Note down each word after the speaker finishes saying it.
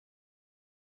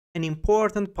An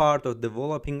important part of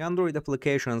developing Android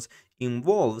applications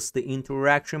involves the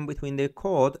interaction between the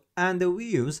code and the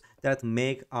views that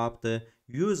make up the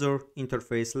user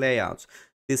interface layouts.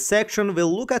 This section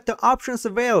will look at the options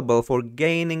available for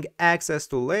gaining access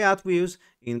to layout views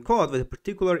in code, with a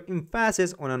particular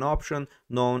emphasis on an option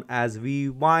known as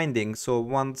ViewBinding. So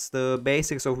once the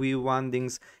basics of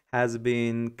ViewBindings has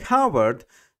been covered,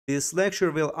 this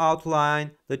lecture will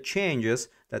outline the changes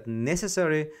that are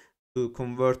necessary to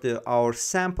convert our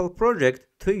sample project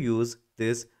to use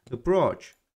this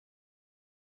approach.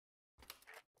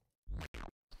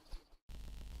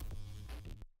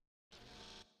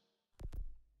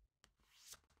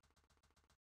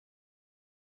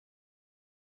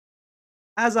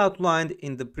 As outlined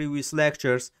in the previous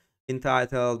lectures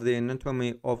entitled The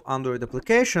Anatomy of Android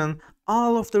Application,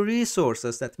 all of the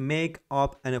resources that make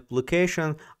up an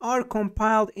application are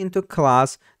compiled into a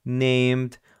class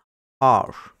named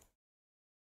R.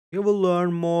 You will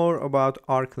learn more about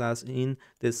R class in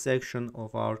this section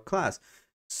of our class.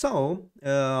 So,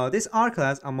 this R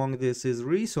class, among these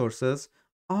resources,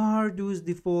 are those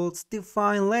defaults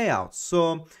define layouts.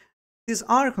 So, this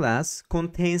R class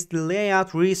contains the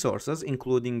layout resources,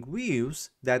 including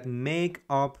views, that make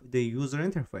up the user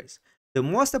interface. The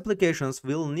most applications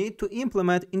will need to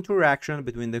implement interaction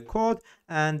between the code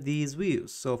and these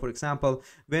views. So, for example,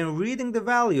 when reading the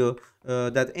value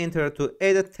that enter to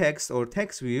edit text or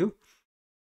text view,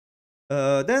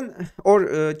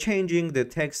 changing the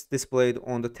text displayed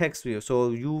on the text view,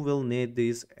 so you will need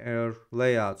this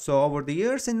layout. So over the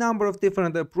years, a number of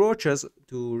different approaches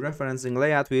to referencing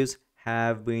layout views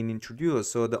have been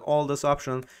introduced. So the oldest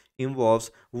option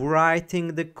involves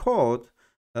writing the code.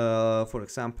 For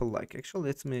example, like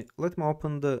actually, let me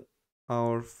open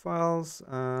our files,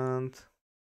 and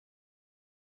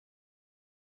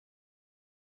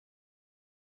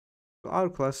our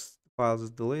class files is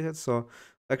deleted. So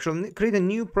actually, create a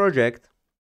new project,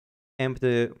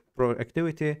 empty pro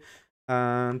activity,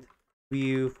 and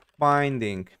view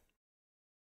binding.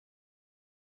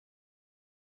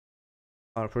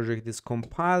 Our project is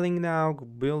compiling now,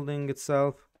 building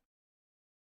itself.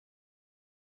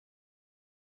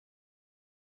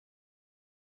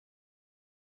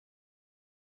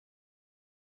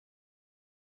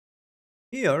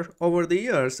 Here, over the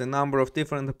years, a number of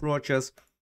different approaches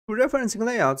to referencing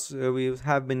layouts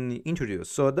have been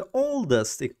introduced. So the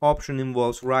oldest option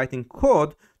involves writing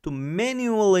code to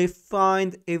manually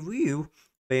find a view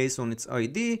based on its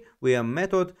ID via a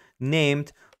method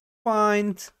named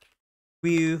findViewById.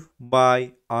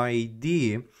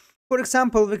 For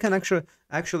example, we can actually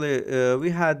we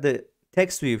had the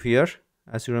text view here,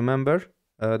 as you remember,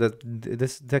 that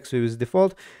this text view is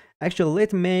default. Actually,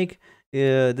 let's make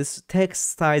this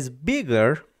text size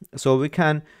bigger, so we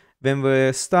can, when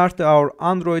we start our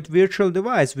Android virtual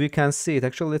device, we can see it.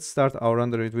 Actually, let's start our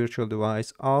Android virtual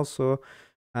device also,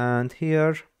 and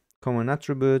here common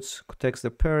attributes, text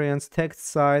appearance, text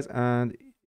size, and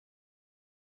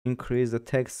increase the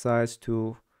text size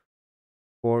to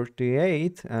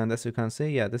 48. And as you can see,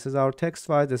 yeah, this is our text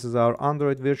file, this is our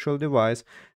Android virtual device.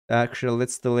 Actually,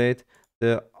 let's delete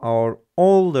our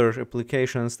older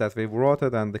applications that we've wrote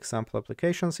and example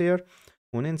applications here.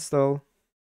 Uninstall,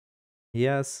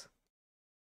 yes.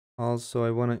 Also,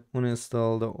 I want to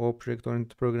uninstall the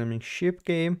object-oriented programming ship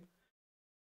game,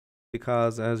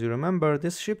 because as you remember,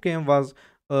 this ship game was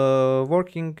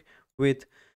working with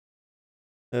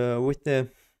the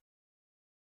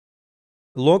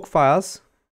log files,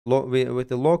 with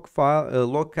the log file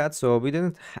logcat, so we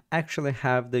didn't actually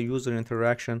have the user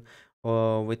interaction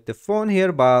with the phone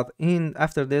here, but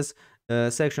after this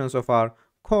sections of our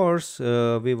course,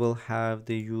 we will have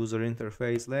the user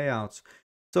interface layouts.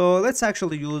 So let's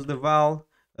actually use the val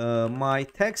my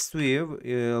text view.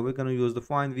 We're gonna use the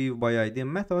find view by ID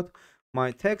method, my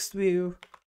text view,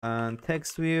 and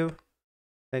text view,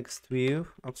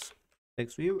 oops,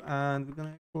 text view, and we're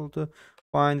gonna equal to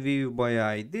find view by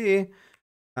ID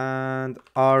and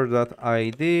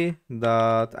r.id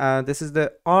dot, and this is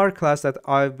the R class that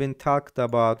I've been talked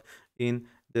about in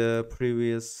the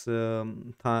previous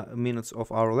minutes of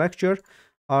our lecture.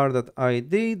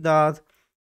 r.id dot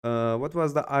what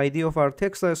was the ID of our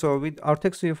text file? So our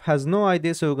text view has no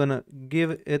ID, so we're gonna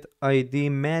give it ID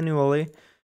manually.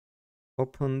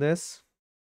 Open this.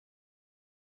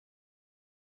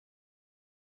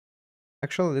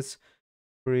 Actually,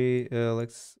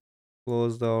 let's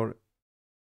close our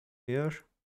here,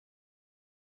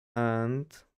 and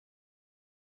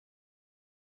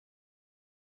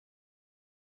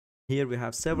here we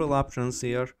have several options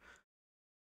here,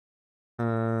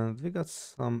 and we got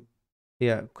some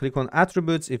yeah, click on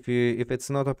attributes. If it's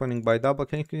not opening by double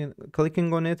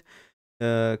clicking on it,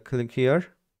 click here,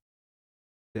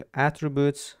 the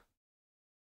attributes,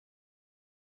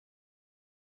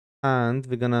 and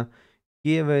we're gonna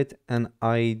give it an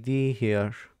ID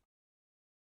here.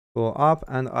 Go up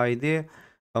and ID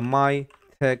my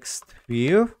text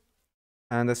view,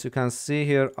 and as you can see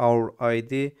here, our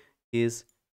ID is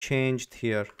changed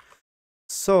here.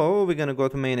 So we're gonna go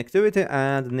to main activity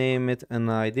and name it an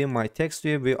ID my text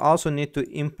view. We also need to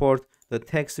import the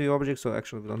text view object, so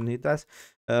actually we don't need that.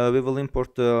 We will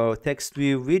import the text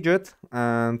view widget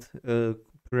and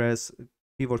press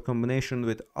keyboard combination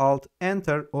with Alt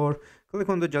Enter, or click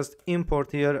on the just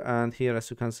import here, and here as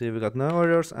you can see we got no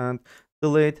errors, and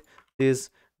delete these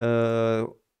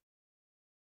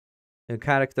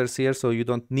characters here, so you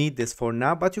don't need this for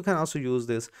now, but you can also use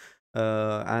this,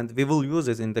 and we will use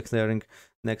it in declaring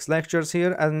next lectures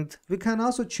here. And we can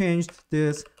also change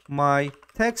this my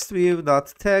text view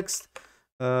dot text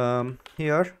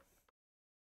here,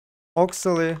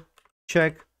 Ocsaly,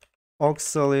 check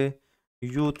Ocsaly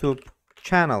YouTube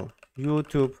channel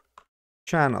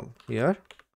here,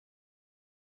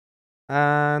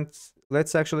 and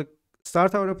let's actually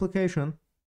start our application.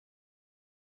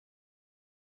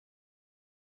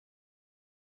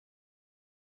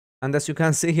 And as you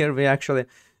can see here, we actually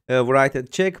write a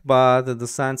check, but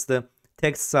since the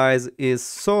text size is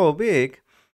so big,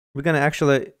 we're gonna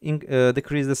actually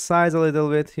decrease the size a little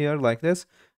bit here like this,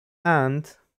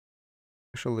 and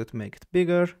actually let's make it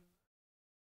bigger,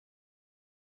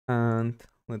 and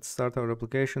let's start our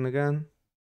application again.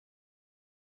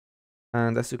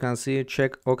 And as you can see,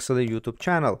 check Ocsaly YouTube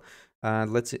channel,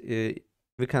 and let's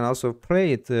we can also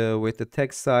play it with the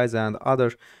text size and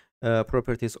other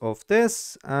properties of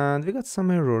this. And we got some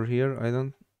error here. I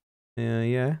don't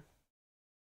yeah,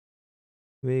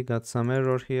 we got some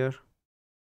error here.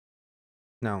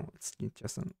 No, it's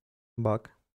just a bug.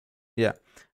 Yeah,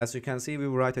 as you can see, we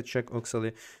write a check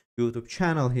Ocsaly YouTube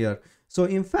channel here. So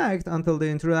in fact, until the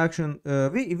introduction,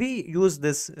 we use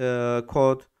this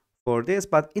code for this,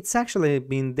 but it's actually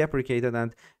been deprecated,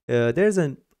 and there's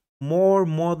a more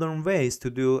modern ways to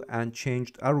do and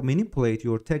change or manipulate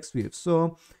your text views.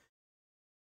 So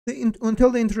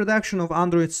until the introduction of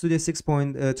Android Studio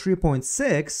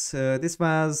 6.3.6, this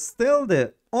was still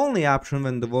the only option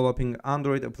when developing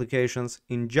Android applications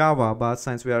in Java, but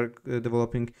since we are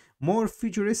developing more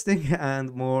futuristic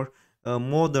and more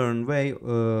modern way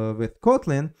with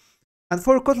Kotlin, and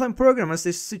for Kotlin programmers,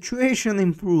 the situation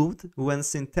improved when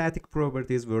syntactic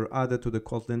properties were added to the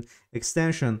Kotlin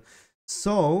extension.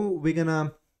 So we're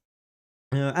gonna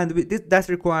that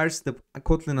requires the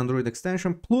Kotlin Android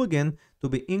extension plugin to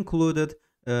be included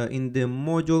in the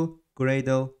module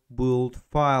Gradle build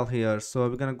file here. So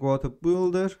we're gonna go to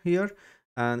builder here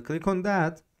and click on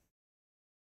that.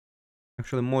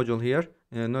 Actually, module here,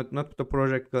 not the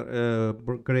project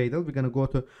Gradle. We're gonna go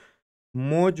to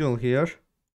module here,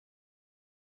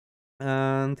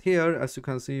 and here, as you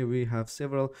can see, we have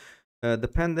several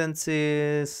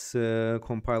dependencies,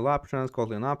 compile options,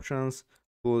 Kotlin options,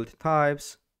 build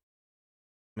types.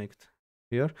 Make it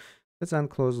here. Let's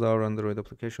unclose our Android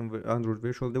application with Android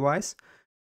virtual device,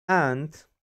 and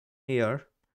here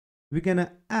we're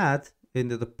gonna add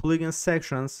into the plugin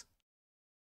sections.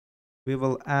 We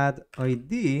will add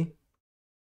ID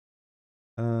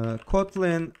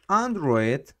Kotlin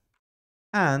Android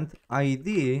and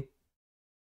ID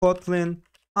Kotlin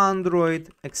Android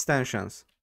extensions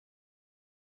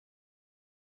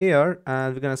here,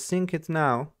 and we're gonna sync it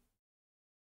now.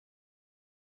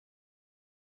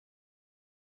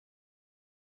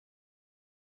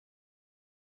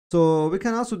 So we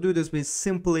can also do this with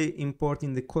simply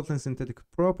importing the Kotlin synthetic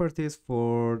properties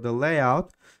for the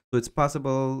layout. So it's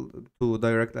possible to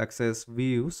direct access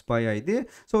views by ID.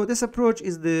 So this approach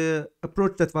is the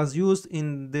approach that was used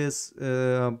in this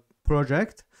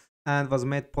project and was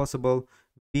made possible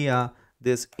via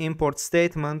this import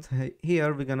statement.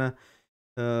 Here we're gonna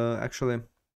actually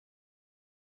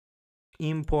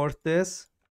import this,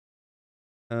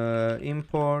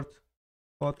 import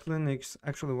Kotlin.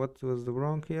 Actually, what was the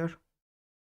wrong here?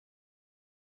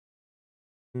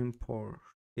 Import,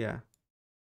 yeah,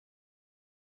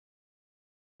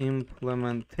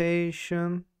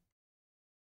 implementation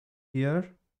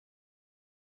here,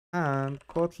 and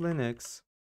Kotlin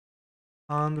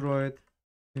Android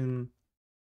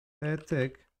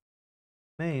synthetic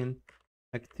main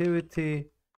activity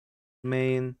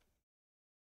main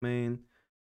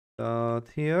dot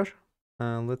here,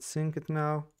 and let's sync it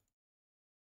now.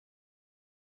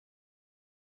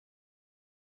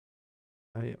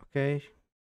 Okay,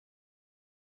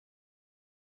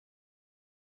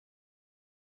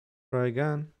 Try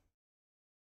again.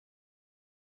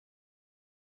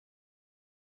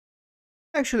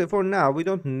 Actually, for now, we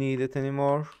don't need it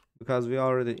anymore because we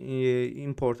already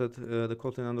imported the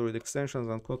Kotlin Android extensions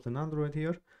on Kotlin Android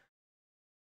here.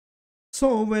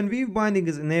 So when ViewBinding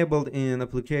is enabled in an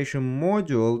application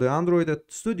module, the Android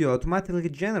Studio automatically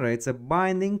generates a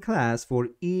binding class for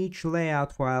each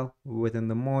layout file within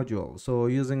the module. So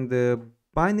using the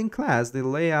binding class, the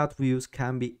layout views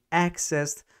can be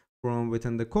accessed from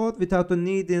within the code without the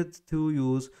need to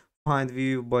use find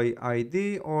view by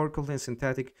ID or Kotlin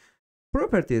syntactic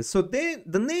properties. So the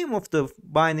name of the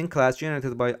binding class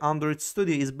generated by Android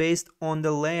Studio is based on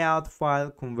the layout file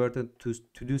converted to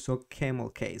do so camel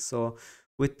case. So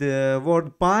with the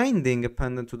word binding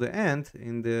appended to the end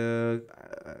in the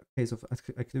case of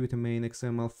activity main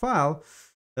XML file,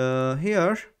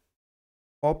 here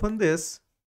open this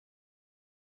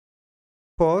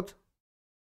code.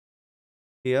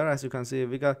 Here, as you can see,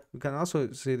 we can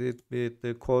also see it with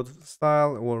the code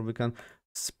style, or we can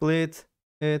split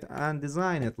it and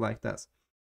design it like this.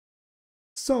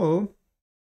 So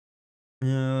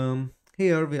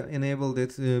here we enabled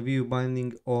it view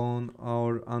binding on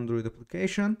our Android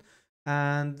application,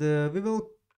 and we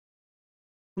will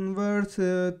convert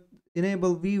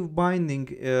enable view binding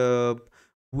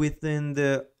within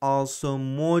the also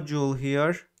module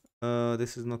here.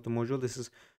 This is not the module, this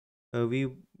is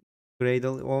view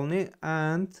Gradle only,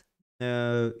 and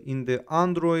in the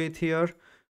Android here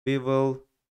we will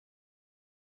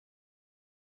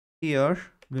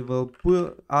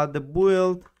add the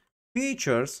build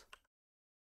features.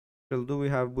 So do we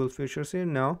have build features here?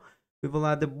 No. We will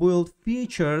add the build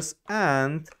features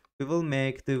and we will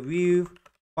make the view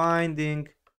binding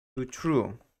to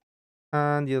true.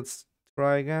 And let's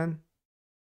try again.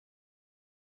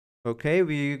 Okay,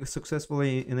 we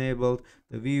successfully enabled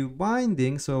the view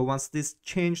binding. So once this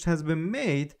change has been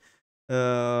made,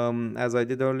 as I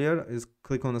did earlier, is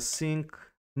click on the sync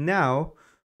now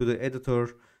to the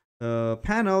editor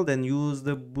panel, then use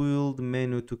the build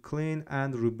menu to clean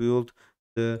and rebuild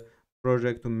the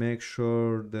project to make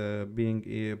sure the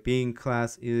being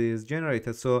class is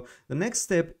generated. So the next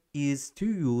step is to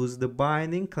use the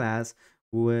binding class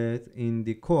within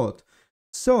the code.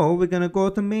 So we're gonna go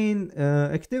to main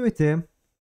activity,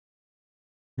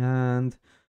 and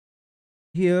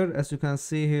here, as you can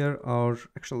see here, our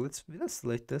actually let's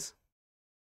select this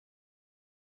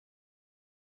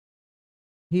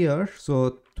here.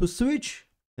 So to switch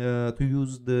to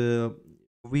use the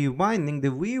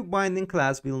ViewBinding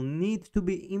class will need to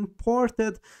be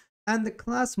imported and the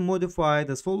class modified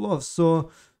as follows.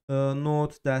 So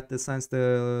note that since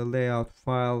the layout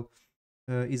file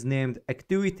is named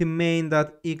activity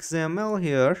main.xml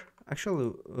here,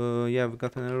 actually yeah, we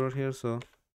got an error here. So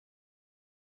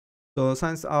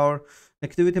since our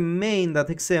activity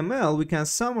main.xml, we can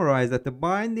summarize that the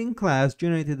binding class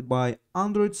generated by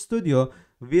Android Studio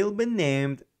will be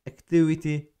named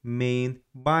activity main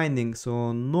binding.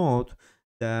 So note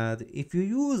that if you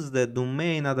use the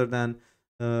domain other than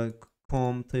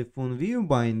com-typhoon view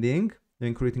binding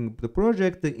when creating the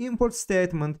project, the import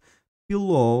statement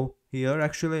below here,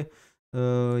 actually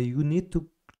you need to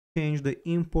change the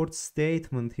import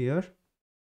statement here.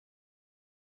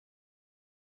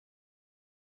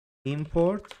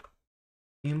 Import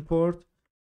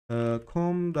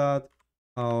com dot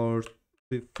our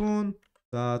typhoon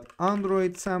dot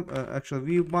Android actually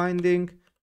view binding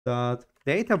dot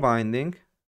data binding.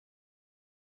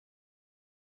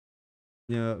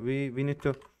 Yeah, we need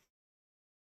to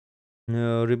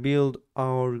rebuild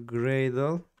our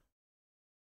Gradle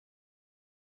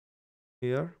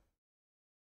here.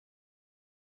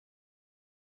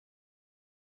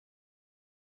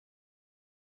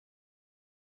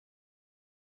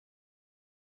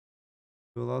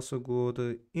 We'll also go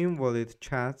to invalid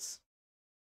chats,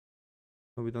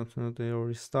 so we don't know the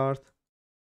restart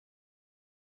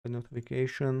the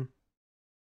notification.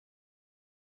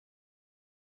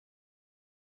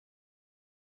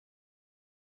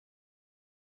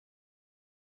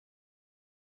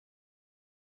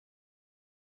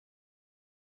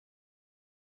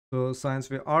 So since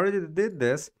we already did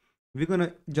this, we're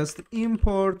gonna just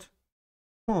import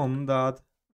com dot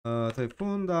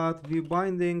typhoon dot view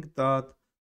binding dot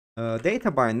data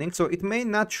binding. So it may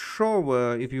not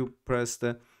show if you press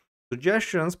the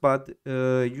suggestions, but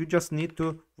you just need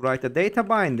to write a data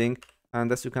binding,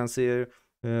 and as you can see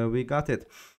we got it,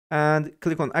 and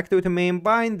click on activity main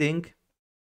binding,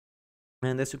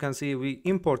 and as you can see we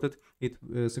imported it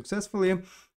successfully.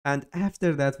 And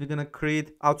after that we're gonna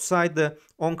create outside the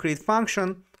onCreate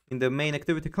function in the main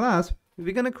activity class,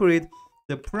 we're gonna create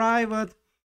the private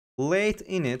late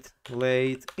init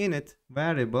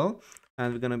variable,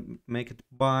 and we're gonna make it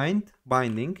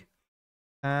binding,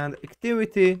 and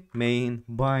activity main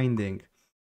binding.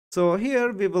 So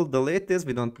here we will delete this,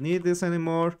 we don't need this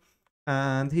anymore,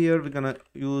 and here we're gonna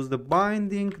use the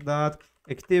binding dot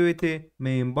activity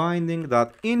main binding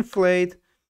dot inflate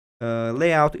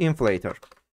layout inflator,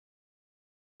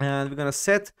 and we're gonna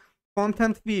set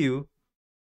content view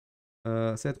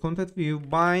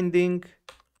binding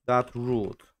dot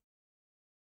root.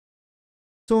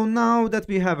 So now that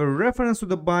we have a reference to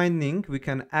the binding, we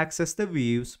can access the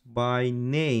views by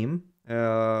name.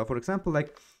 For example,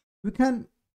 like we can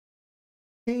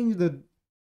change the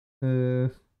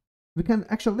we can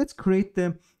actually, let's create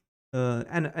the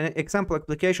an example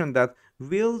application that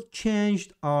will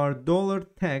change our dollar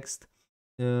text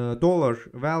dollar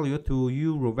value to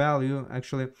euro value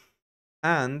actually,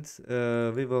 and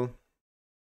we will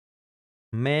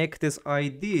make this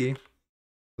ID,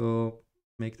 so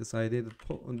make this ID the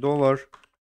dollar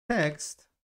text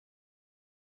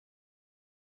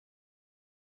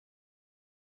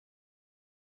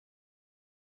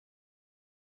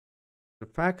the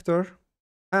factor,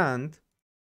 and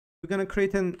we're gonna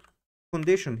create a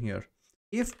condition here.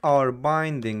 If our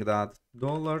binding that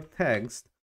dollar text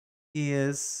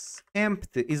is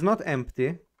not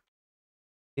empty,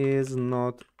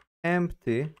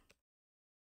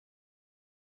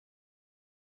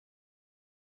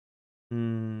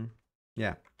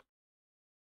 yeah,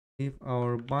 if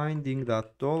our binding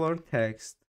that dollar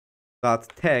text that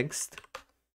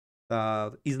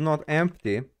is not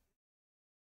empty,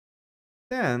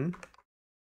 then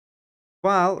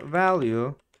while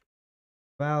value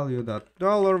dot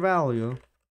dollar value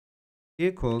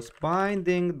equals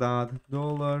binding dot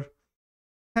dollar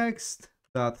text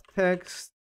dot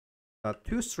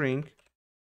to string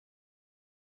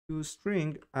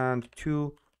and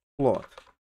to float.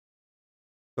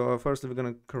 So first we're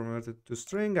gonna convert it to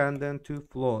string and then to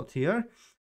float here,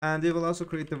 and we will also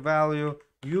create the value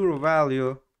euro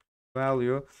value.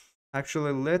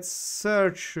 Actually, let's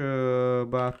search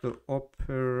about the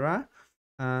Opera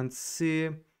and see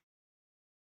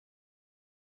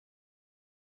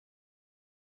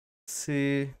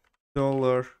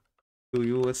dollar to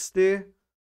USD.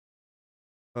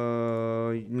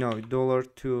 No, dollar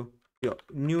to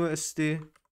USD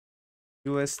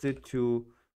to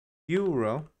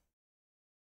euro.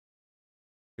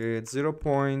 It's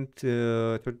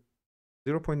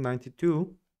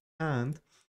 0.92, and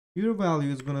euro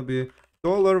value is gonna be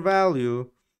dollar value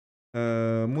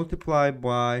multiplied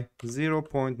by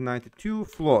 0.92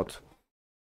 float.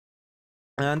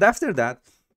 And after that,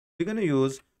 we're gonna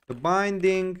use the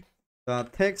binding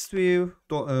text view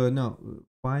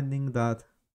binding that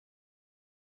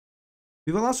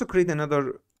we will also create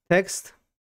another text.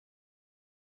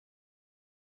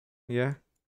 Yeah,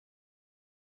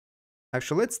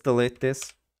 actually, let's delete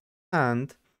this,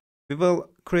 and we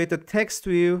will create a text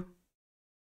view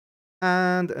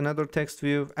and another text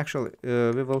view. Actually,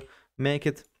 we will make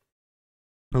it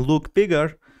look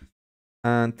bigger,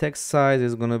 and text size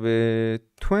is gonna be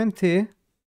 20,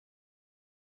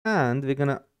 and we're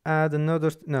gonna add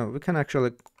another. No, we can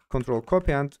actually control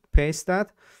copy and paste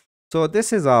that. So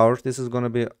this is gonna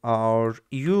be our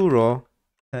euro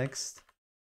text,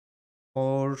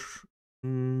 or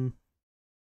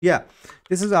yeah,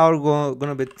 this is our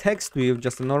gonna be text view,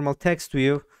 just a normal text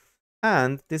view,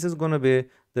 and this is gonna be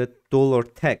the dollar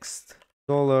text,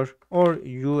 dollar or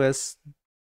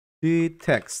USD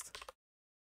text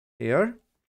here,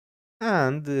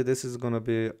 and this is gonna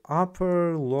be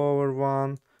upper, lower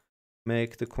one.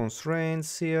 Make the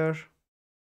constraints here,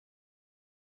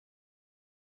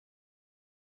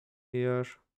 here,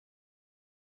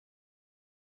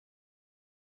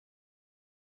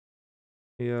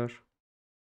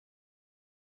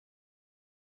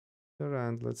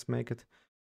 and let's make it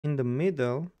in the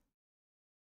middle.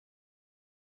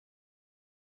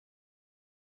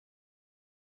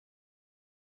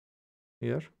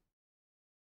 Here.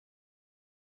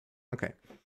 Okay.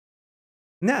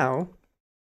 Now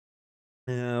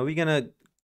we're gonna,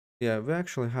 yeah, we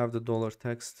actually have the dollar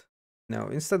text. Now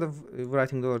instead of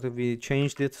writing dollar text, we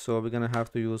changed it, so we're gonna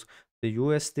have to use the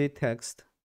USD text,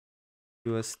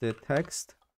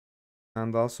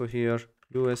 and also here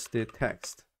USD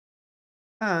text,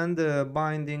 and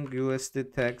binding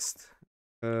USD text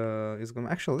is gonna,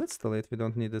 actually, let's delete, we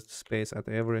don't need a space at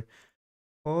every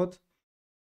code.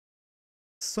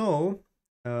 So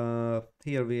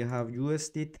here we have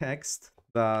USD text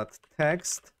dot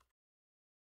text,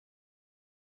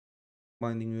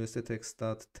 binding USD text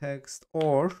dot text,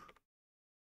 or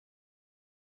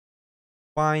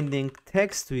binding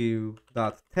text view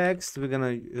dot text. We're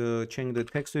gonna change the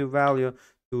text view value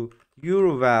to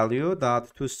euro value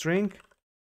dot to string,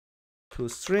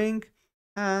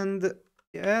 and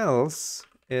else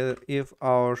if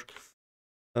our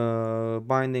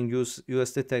binding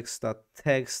USD text dot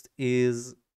text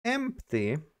is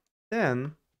empty,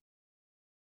 then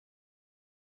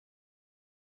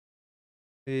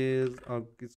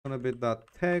it's gonna be dot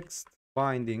text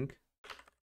binding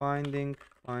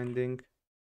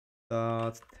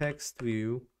dot text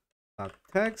view dot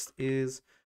text is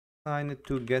assigned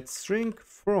to get string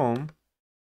from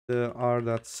the r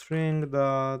dot string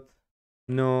dot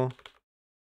no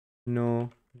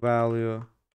value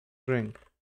string,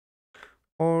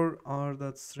 or r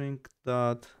dot string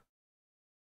dot,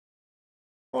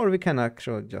 or we can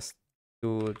actually just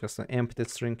do just an empty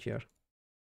string here.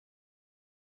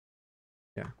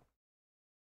 Yeah.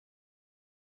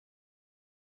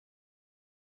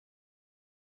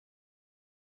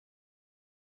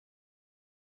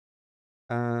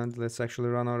 And let's actually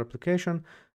run our application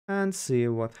and see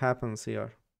what happens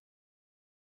here.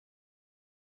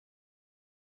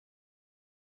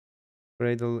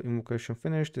 Gradle invocation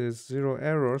finished, is 0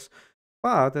 errors,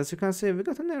 but as you can see we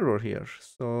got an error here.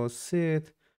 So see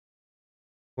it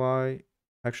why.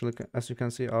 Actually, as you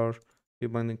can see, our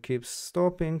ViewBinding keeps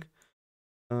stopping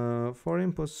for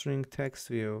input string text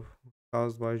view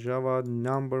caused by Java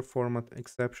number format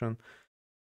exception.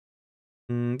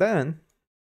 Then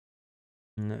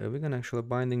we can actually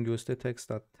binding use the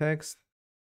text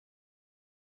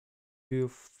to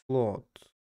float.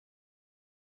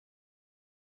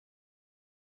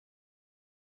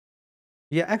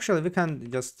 Yeah, actually we can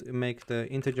just make the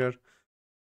integer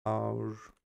our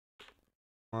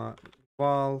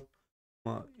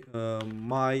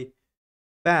my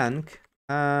bank,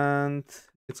 and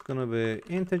it's gonna be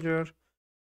integer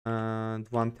and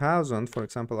 1000. For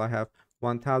example, I have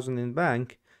 1000 in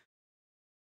bank,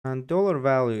 and dollar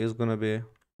value is gonna be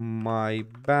my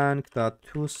bank dot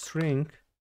to string.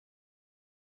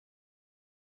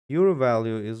 Euro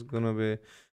value is gonna be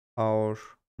our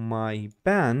my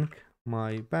bank,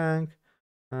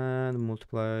 and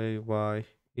multiply by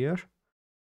here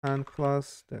and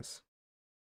plus this.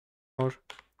 Or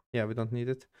yeah, we don't need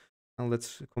it. And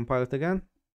let's compile it again.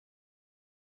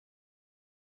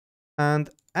 And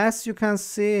as you can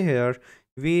see here,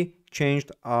 we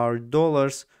changed our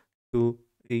dollars to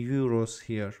euros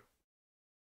here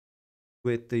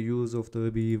with the use of the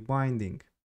ViewBinding.